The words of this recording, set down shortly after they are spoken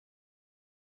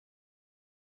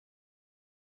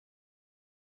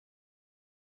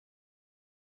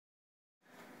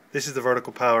This is the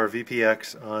vertical power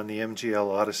VPX on the MGL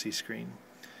Odyssey screen.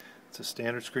 It's a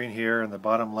standard screen here. In the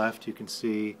bottom left you can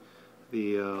see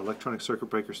the electronic circuit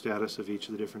breaker status of each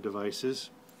of the different devices.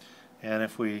 And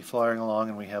if we flying along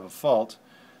and we have a fault,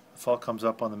 the fault comes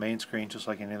up on the main screen just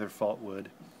like any other fault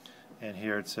would. And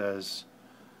here it says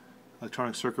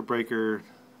electronic circuit breaker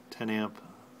 10 amp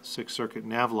 6 circuit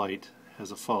nav light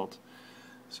has a fault.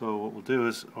 So what we'll do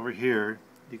is over here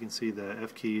you can see the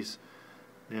F keys.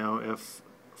 Now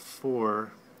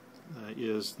F4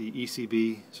 is the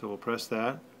ECB, so we'll press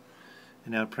that,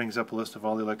 and now it brings up a list of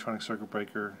all the electronic circuit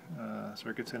breaker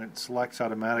circuits, and it selects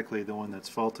automatically the one that's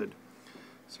faulted.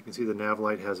 So you can see the nav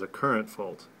light has a current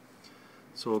fault.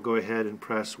 So we'll go ahead and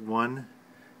press 1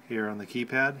 here on the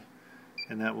keypad,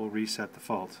 and that will reset the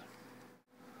fault.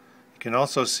 You can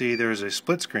also see there's a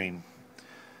split screen,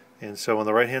 and so on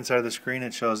the right hand side of the screen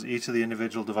it shows each of the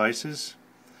individual devices,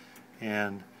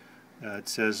 and it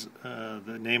says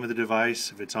the name of the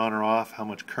device, if it's on or off, how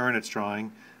much current it's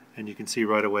drawing, and you can see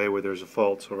right away where there's a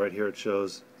fault. So right here it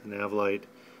shows the nav light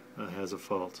has a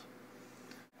fault.